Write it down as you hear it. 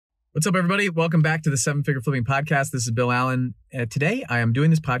What's up, everybody? Welcome back to the Seven Figure Flipping Podcast. This is Bill Allen. Today, I am doing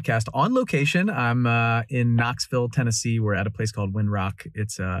this podcast on location. I'm in Knoxville, Tennessee. We're at a place called Windrock.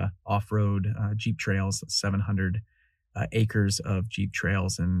 It's off-road Jeep trails, 700 acres of Jeep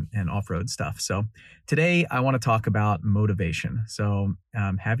trails and off-road stuff. So today, I want to talk about motivation. So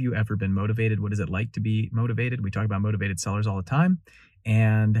have you ever been motivated? What is it like to be motivated? We talk about motivated sellers all the time.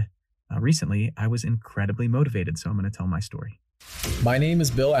 And recently, I was incredibly motivated. So I'm going to tell my story. My name is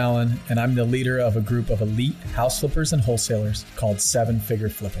Bill Allen, and I'm the leader of a group of elite house flippers and wholesalers called Seven Figure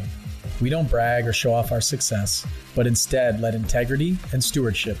Flipping. We don't brag or show off our success, but instead let integrity and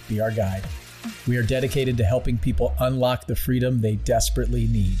stewardship be our guide. We are dedicated to helping people unlock the freedom they desperately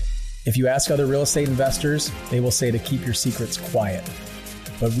need. If you ask other real estate investors, they will say to keep your secrets quiet.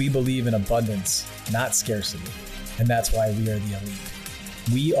 But we believe in abundance, not scarcity, and that's why we are the elite.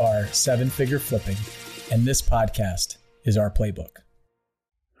 We are Seven Figure Flipping, and this podcast is our playbook.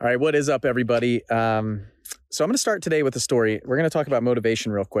 All right, what is up, everybody? So I'm going to start today with a story. We're going to talk about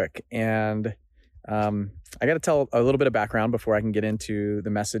motivation real quick. And I got to tell a little bit of background before I can get into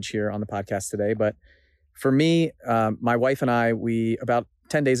the message here on the podcast today. But for me, my wife and I, about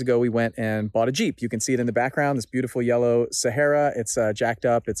 10 days ago, we went and bought a Jeep. You can see it in the background, this beautiful yellow Sahara. It's jacked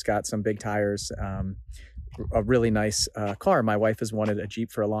up. It's got some big tires, a really nice car. My wife has wanted a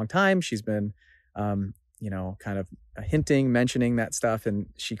Jeep for a long time. She's been kind of mentioning that stuff. And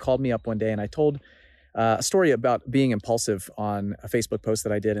she called me up one day and I told a story about being impulsive on a Facebook post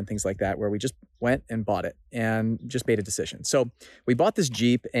that I did and things like that, where we just went and bought it and just made a decision. So we bought this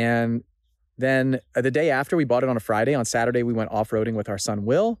Jeep, and then the day after, we bought it on a Friday. On Saturday, we went off-roading with our son,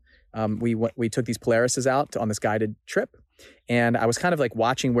 Will. We took these Polarises out on this guided trip. And I was kind of like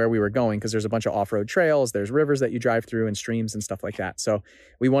watching where we were going because there's a bunch of off-road trails, there's rivers that you drive through and streams and stuff like that. So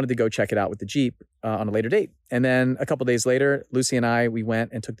we wanted to go check it out with the Jeep on a later date. And then a couple days later, Lucy and I, we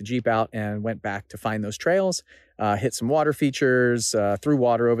went and took the Jeep out and went back to find those trails, hit some water features, threw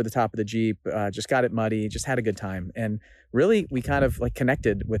water over the top of the Jeep, just got it muddy, just had a good time. And really, we kind of like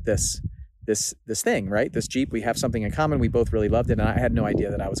connected with this thing, right? This Jeep, we have something in common. We both really loved it. And I had no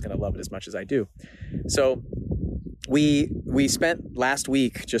idea that I was going to love it as much as I do. So we spent last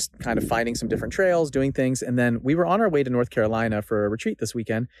week just kind of finding some different trails, doing things. And then we were on our way to North Carolina for a retreat this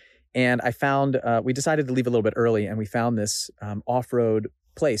weekend. And I found, we decided to leave a little bit early, and we found this off-road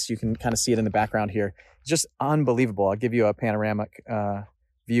place. You can kind of see it in the background here. It's just unbelievable. I'll give you a panoramic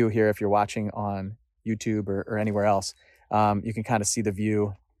view here if you're watching on YouTube or anywhere else. You can kind of see the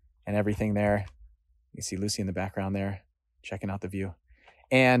view and everything there. You see Lucy in the background there, checking out the view.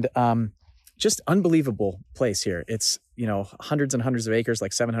 And just unbelievable place here. It's, hundreds and hundreds of acres,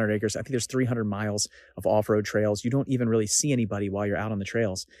 like 700 acres. I think there's 300 miles of off-road trails. You don't even really see anybody while you're out on the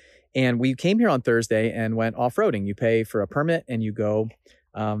trails. And we came here on Thursday and went off-roading. You pay for a permit and you go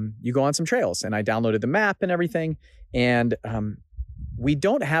on some trails. And I downloaded the map and everything. And we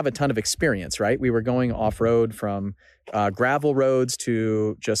don't have a ton of experience, right? We were going off-road from gravel roads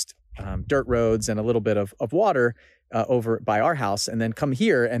to just dirt roads and a little bit of water over by our house, and then come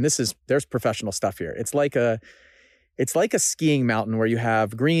here. And there's professional stuff here. It's like a skiing mountain where you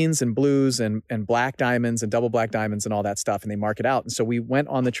have greens and blues and black diamonds and double black diamonds and all that stuff, and they mark it out. And so we went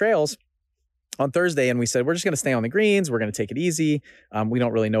on the trails on Thursday and we said, we're just going to stay on the greens. We're going to take it easy. We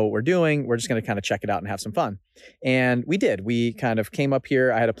don't really know what we're doing. We're just going to kind of check it out and have some fun. And we did. We kind of came up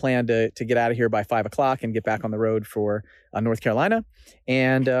here. I had a plan to get out of here by 5:00 and get back on the road for North Carolina.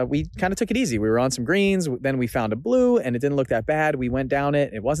 And we kind of took it easy. We were on some greens. Then we found a blue and it didn't look that bad. We went down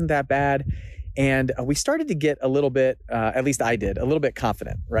it. It wasn't that bad. And we started to get a little bit, at least I did, a little bit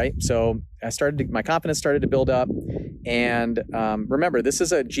confident, right? So my confidence started to build up. And remember, this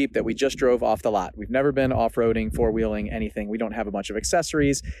is a Jeep that we just drove off the lot. We've never been off-roading, four-wheeling, anything. We don't have a bunch of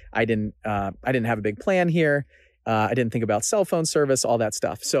accessories. I didn't have a big plan here. I didn't think about cell phone service, all that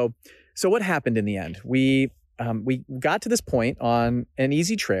stuff. So what happened in the end? We got to this point on an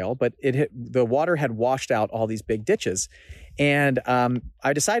easy trail, but the water had washed out all these big ditches. And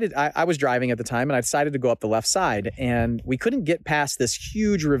I decided, I was driving at the time, and I decided to go up the left side, and we couldn't get past this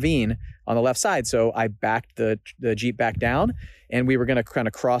huge ravine on the left side. So I backed the Jeep back down, and we were going to kind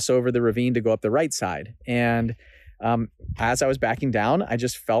of cross over the ravine to go up the right side. And as I was backing down, I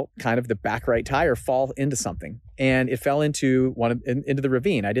just felt kind of the back right tire fall into something, and it fell into into the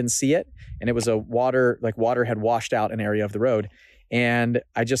ravine. I didn't see it, and it was water had washed out an area of the road. And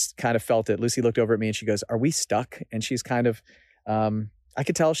I just kind of felt it. Lucy looked over at me and she goes, "Are we stuck?" And she's kind of, I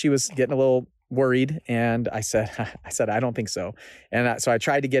could tell she was getting a little worried. And I said, "I don't think so." And so I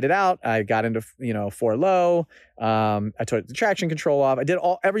tried to get it out. I got into, four low. I took the traction control off. I did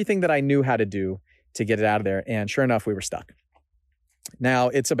everything that I knew how to do to get it out of there. And sure enough, we were stuck. Now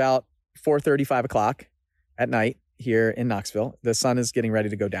it's about 4:30, 5 o'clock at night here in Knoxville. The sun is getting ready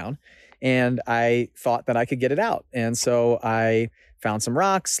to go down. And I thought that I could get it out. And so I found some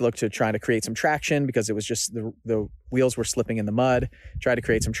rocks, looked to try to create some traction because it was just the wheels were slipping in the mud. Tried to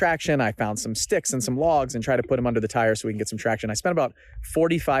create some traction. I found some sticks and some logs and tried to put them under the tire so we can get some traction. I spent about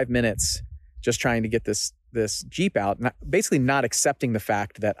 45 minutes just trying to get this Jeep out, basically not accepting the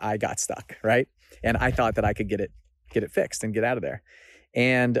fact that I got stuck, right? And I thought that I could get it fixed and get out of there.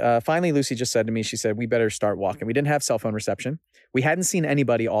 And finally, Lucy just said to me, she said, we better start walking. We didn't have cell phone reception. We hadn't seen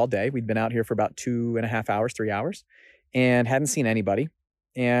anybody all day. We'd been out here for about 2.5 hours, 3 hours, and hadn't seen anybody.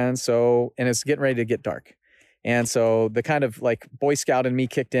 And it's getting ready to get dark. And so the kind of like Boy Scout in me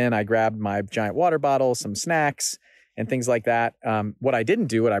kicked in. I grabbed my giant water bottle, some snacks, and things like that. What I didn't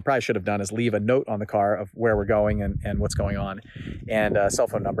do, what I probably should have done, is leave a note on the car of where we're going and what's going on, and a cell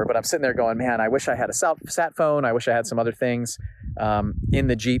phone number. But I'm sitting there going, man, I wish I had a sat phone. I wish I had some other things in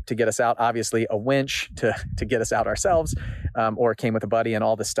the Jeep to get us out. Obviously, a winch to get us out ourselves, or it came with a buddy and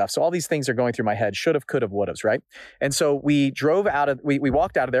all this stuff. So all these things are going through my head. Should have, could have, would have, right? And so we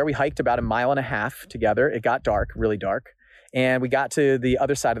walked out of there. We hiked about 1.5 miles together. It got dark, really dark. And we got to the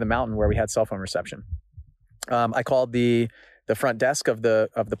other side of the mountain where we had cell phone reception. I called the front desk of the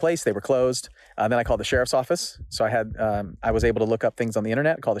place. They were closed. Then I called the sheriff's office. So I was able to look up things on the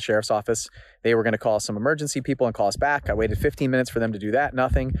internet, call the sheriff's office. They were going to call some emergency people and call us back. I waited 15 minutes for them to do that.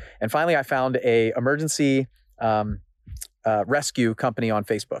 Nothing. And finally, I found a emergency rescue company on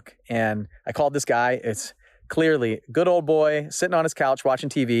Facebook. And I called this guy. It's clearly a good old boy sitting on his couch watching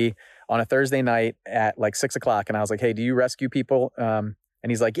TV on a Thursday night at like 6 o'clock. And I was like, hey, do you rescue people? And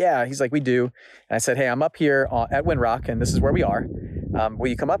he's like, yeah. He's like, we do. And I said, hey, I'm up here at Windrock, and this is where we are. Will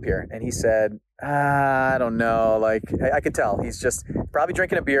you come up here? And he said, I don't know. Like, I could tell. He's just probably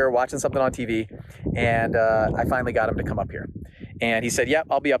drinking a beer, watching something on TV. And I finally got him to come up here. And he said, yep,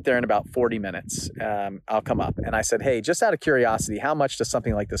 I'll be up there in about 40 minutes. I'll come up. And I said, hey, just out of curiosity, how much does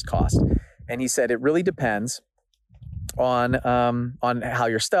something like this cost? And he said, it really depends on how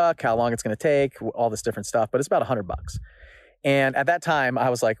you're stuck, how long it's going to take, all this different stuff. But it's about $100. And at that time,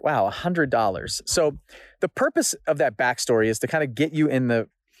 I was like, wow, $100. So the purpose of that backstory is to kind of get you in the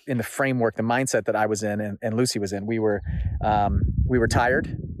framework, the mindset that I was in and Lucy was in. We were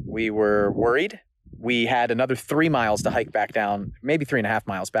tired. We were worried. We had another 3 miles to hike back down, maybe 3.5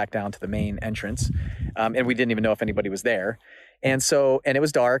 miles back down to the main entrance. And we didn't even know if anybody was there. And it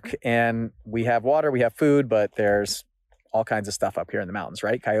was dark, and we have water, we have food, but there's all kinds of stuff up here in the mountains,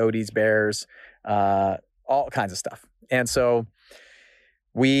 right? Coyotes, bears, all kinds of stuff. And so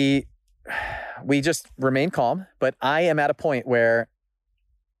we just remain calm, but I am at a point where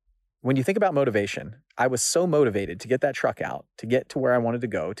when you think about motivation, I was so motivated to get that truck out, to get to where I wanted to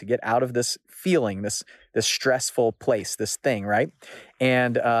go, to get out of this feeling, this stressful place, this thing, right?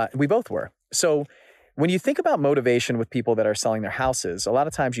 And we both were. So when you think about motivation with people that are selling their houses, a lot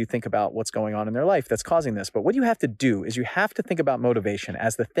of times you think about what's going on in their life that's causing this. But what you have to do is you have to think about motivation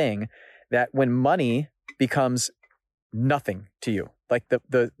as the thing that when money becomes nothing to you, like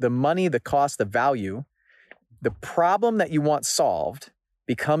the money, the cost, the value, the problem that you want solved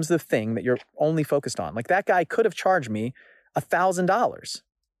becomes the thing that you're only focused on. Like that guy could have charged me $1,000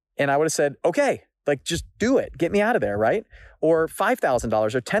 and I would have said, okay, like just do it. Get me out of there, right? Or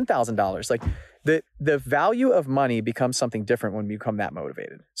 $5,000 or $10,000. Like the value of money becomes something different when you become that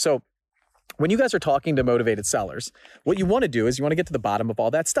motivated. So when you guys are talking to motivated sellers, what you want to do is you want to get to the bottom of all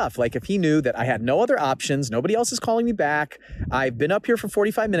that stuff. Like if he knew that I had no other options, nobody else is calling me back. I've been up here for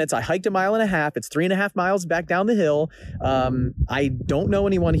 45 minutes. I hiked 1.5 miles. It's 3.5 miles back down the hill. I don't know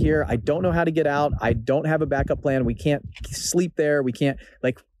anyone here. I don't know how to get out. I don't have a backup plan. We can't sleep there. We can't,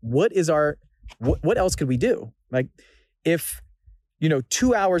 like, what else could we do? Like if,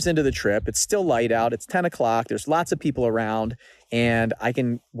 2 hours into the trip, it's still light out. It's 10 o'clock. There's lots of people around and I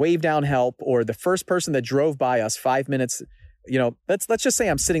can wave down help, or the first person that drove by us 5 minutes, let's just say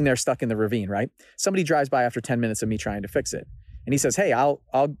I'm sitting there stuck in the ravine, right? Somebody drives by after 10 minutes of me trying to fix it. And he says, hey,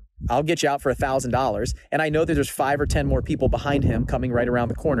 I'll get you out for $1,000. And I know that there's 5 or 10 more people behind him coming right around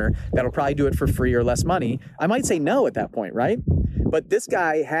the corner that'll probably do it for free or less money. I might say no at that point, right? But this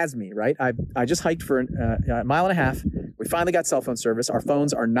guy has me, right? I just hiked for 1.5 miles. We finally got cell phone service. Our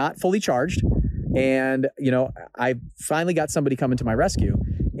phones are not fully charged. And, I finally got somebody coming to my rescue,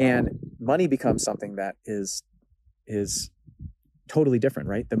 and money becomes something that is totally different,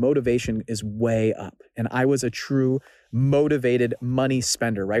 right? The motivation is way up. And I was a true motivated money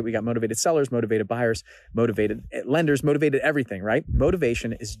spender, right? We got motivated sellers, motivated buyers, motivated lenders, motivated everything, right?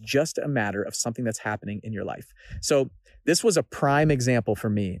 Motivation is just a matter of something that's happening in your life. So this was a prime example for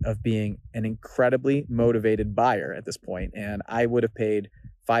me of being an incredibly motivated buyer at this point. And I would have paid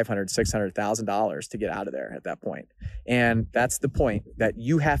 $500,000, $600,000 to get out of there at that point. And that's the point that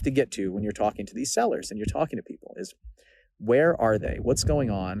you have to get to when you're talking to these sellers and you're talking to people is, where are they? What's going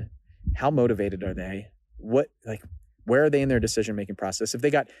on? How motivated are they? Where are they in their decision-making process? If they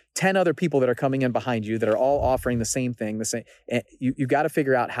got 10 other people that are coming in behind you that are all offering the same thing, you got to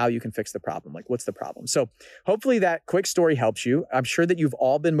figure out how you can fix the problem. Like, what's the problem? So hopefully that quick story helps you. I'm sure that you've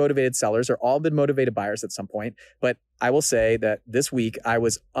all been motivated sellers or all been motivated buyers at some point, but I will say that this week I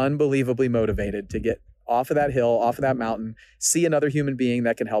was unbelievably motivated to get off of that hill, off of that mountain, see another human being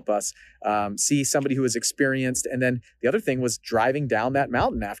that can help us, see somebody who is experienced. And then the other thing was driving down that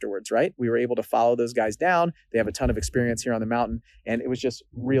mountain afterwards, right? We were able to follow those guys down. They have a ton of experience here on the mountain. And it was just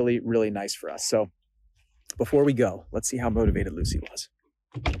really, really nice for us. So before we go, let's see how motivated Lucy was.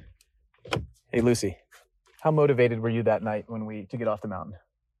 Hey, Lucy, how motivated were you that night to get off the mountain?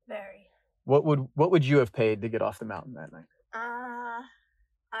 Very. What would you have paid to get off the mountain that night?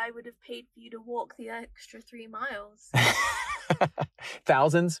 I would have paid for you to walk the extra 3 miles.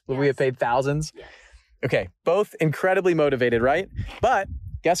 Thousands? Would we have paid thousands? Yes. Okay, both incredibly motivated, right? But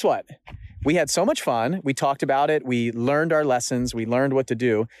guess what? We had so much fun. We talked about it. We learned our lessons. We learned what to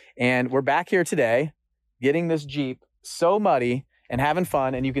do. And we're back here today getting this Jeep so muddy and having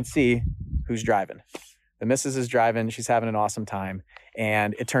fun. And you can see who's driving. The missus is driving. She's having an awesome time.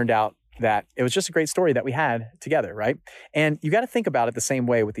 And it turned out that it was just a great story that we had together, right? And you got to think about it the same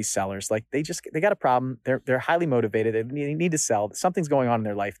way with these sellers. Like they got a problem. They're highly motivated. They need to sell. Something's going on in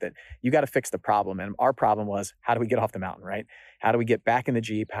their life that you got to fix the problem. And our problem was, how do we get off the mountain, right? How do we get back in the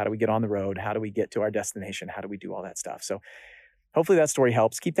Jeep? How do we get on the road? How do we get to our destination? How do we do all that stuff? So hopefully that story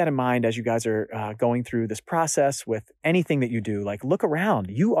helps. Keep that in mind as you guys are going through this process with anything that you do. Like, look around.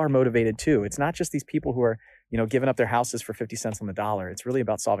 You are motivated too. It's not just these people who are, giving up their houses for 50 cents on the dollar. It's really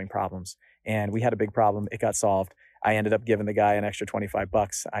about solving problems. And we had a big problem. It got solved. I ended up giving the guy an extra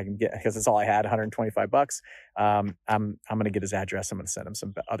 $25 I can get, because it's all I had, $125. I'm going to get his address. I'm going to send him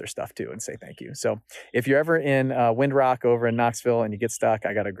some other stuff too and say thank you. So if you're ever in Windrock over in Knoxville and you get stuck,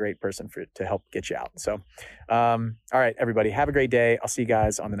 I got a great person to help get you out. So, all right, everybody, have a great day. I'll see you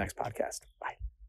guys on the next podcast. Bye.